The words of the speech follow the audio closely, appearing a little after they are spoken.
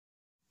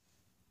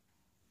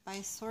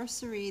By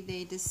sorcery,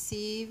 they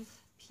deceive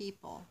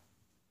people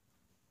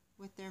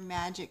with their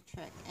magic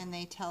trick, and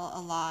they tell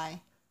a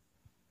lie.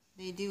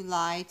 They do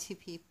lie to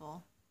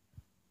people.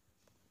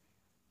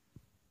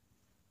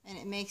 And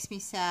it makes me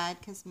sad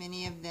because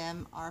many of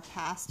them are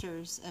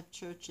pastors of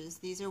churches.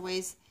 These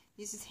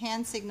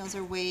hand signals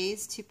are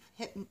ways to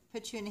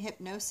put you in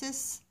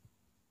hypnosis,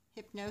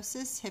 and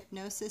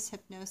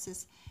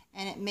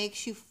it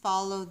makes you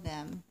follow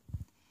them.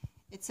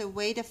 It's a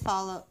way to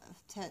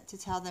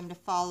tell them to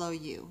follow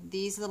you.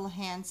 These little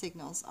hand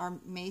signals are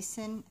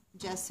Mason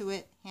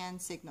Jesuit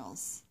hand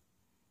signals.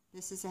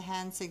 This is a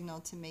hand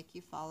signal to make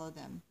you follow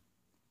them.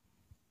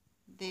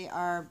 They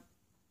are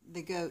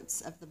the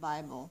goats of the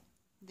Bible.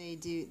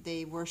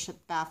 They worship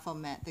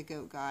Baphomet, the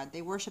goat god.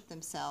 They worship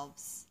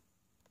themselves.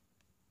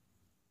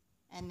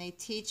 And they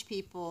teach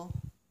people.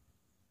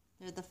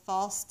 They're the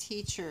false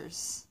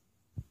teachers.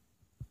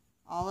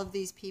 All of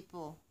these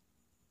people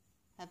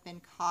have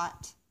been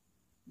caught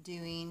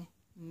doing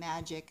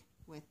magic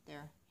with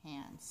their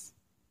hands.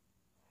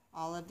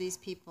 All of these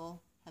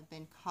people have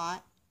been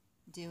caught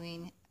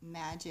doing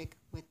magic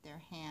with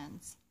their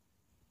hands.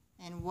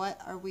 And what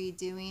are we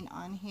doing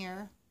on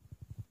here?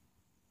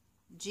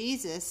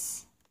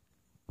 Jesus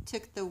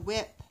took the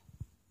whip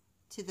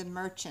to the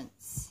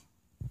merchants.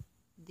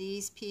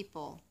 These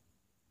people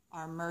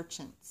are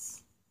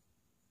merchants.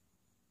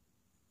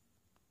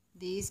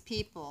 These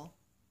people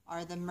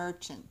are the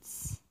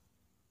merchants.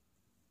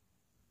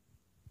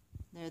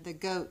 They're the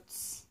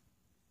goats.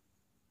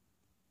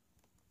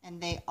 And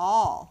they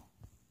all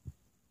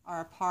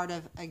are a part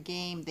of a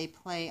game they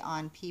play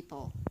on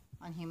people,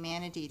 on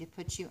humanity, to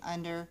put you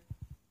under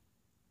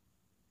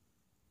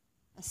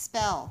a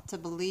spell, to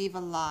believe a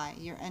lie.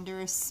 You're under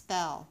a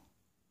spell.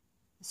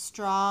 A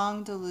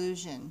strong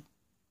delusion.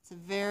 It's a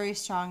very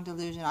strong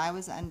delusion. I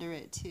was under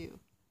it too.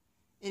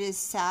 It is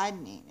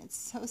saddening. It's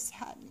so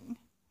saddening.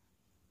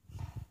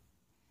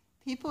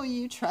 People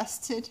you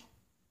trusted.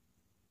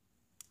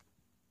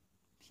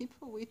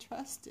 People we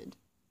trusted.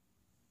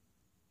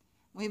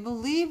 We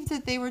believed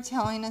that they were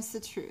telling us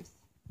the truth,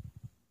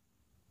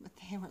 but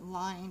they were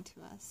lying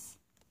to us.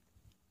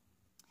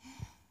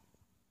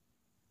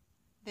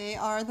 They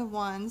are the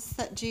ones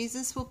that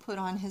Jesus will put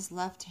on his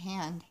left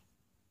hand.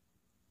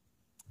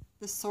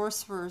 The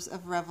sorcerers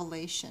of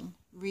Revelation.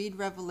 Read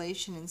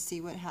Revelation and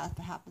see what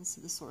happens to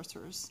the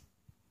sorcerers.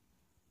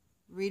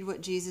 Read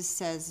what Jesus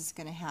says is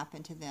going to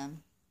happen to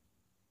them.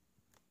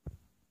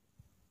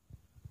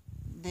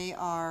 They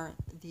are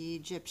the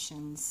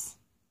Egyptians,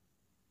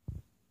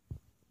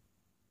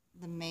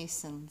 the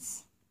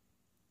Masons,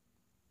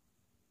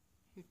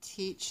 who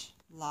teach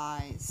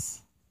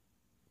lies.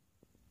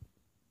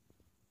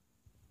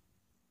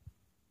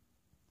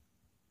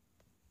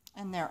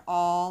 And they're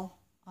all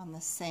on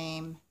the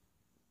same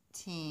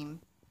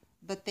team.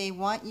 But they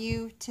want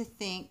you to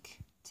think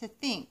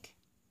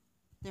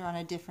they're on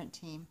a different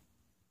team.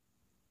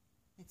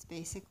 It's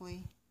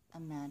basically a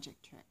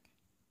magic trick.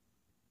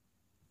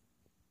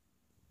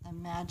 A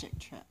magic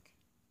trick.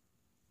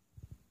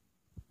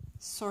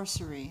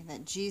 Sorcery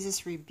that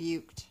Jesus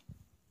rebuked.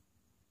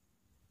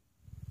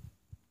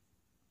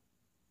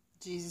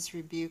 Jesus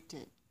rebuked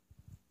it.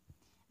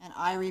 And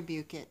I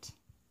rebuke it.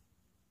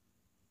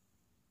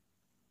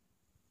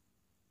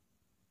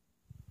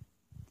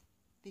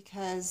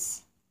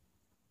 Because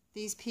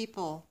these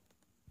people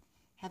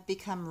have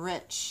become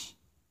rich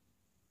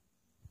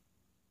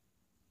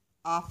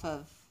off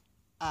of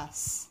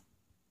us.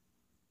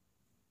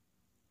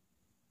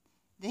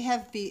 They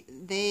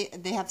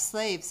have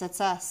slaves,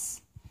 that's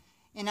us.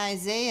 In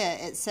Isaiah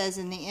it says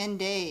in the end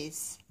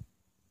days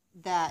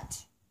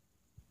that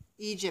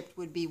Egypt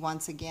would be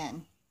once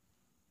again.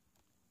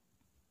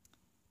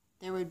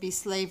 There would be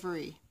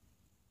slavery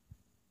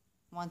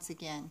once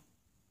again.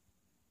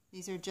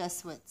 These are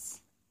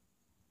Jesuits.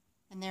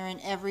 And they're in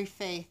every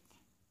faith.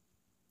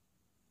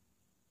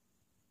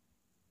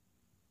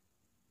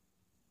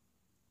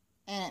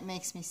 And it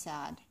makes me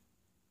sad.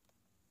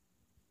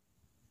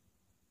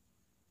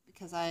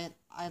 Because I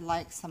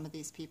like some of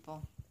these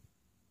people.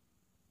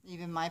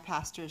 Even my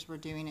pastors were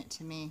doing it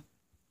to me.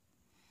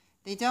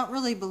 They don't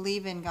really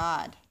believe in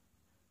God.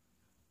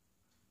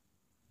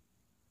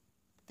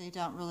 They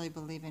don't really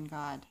believe in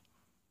God.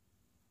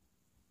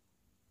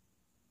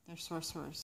 They're sorcerers.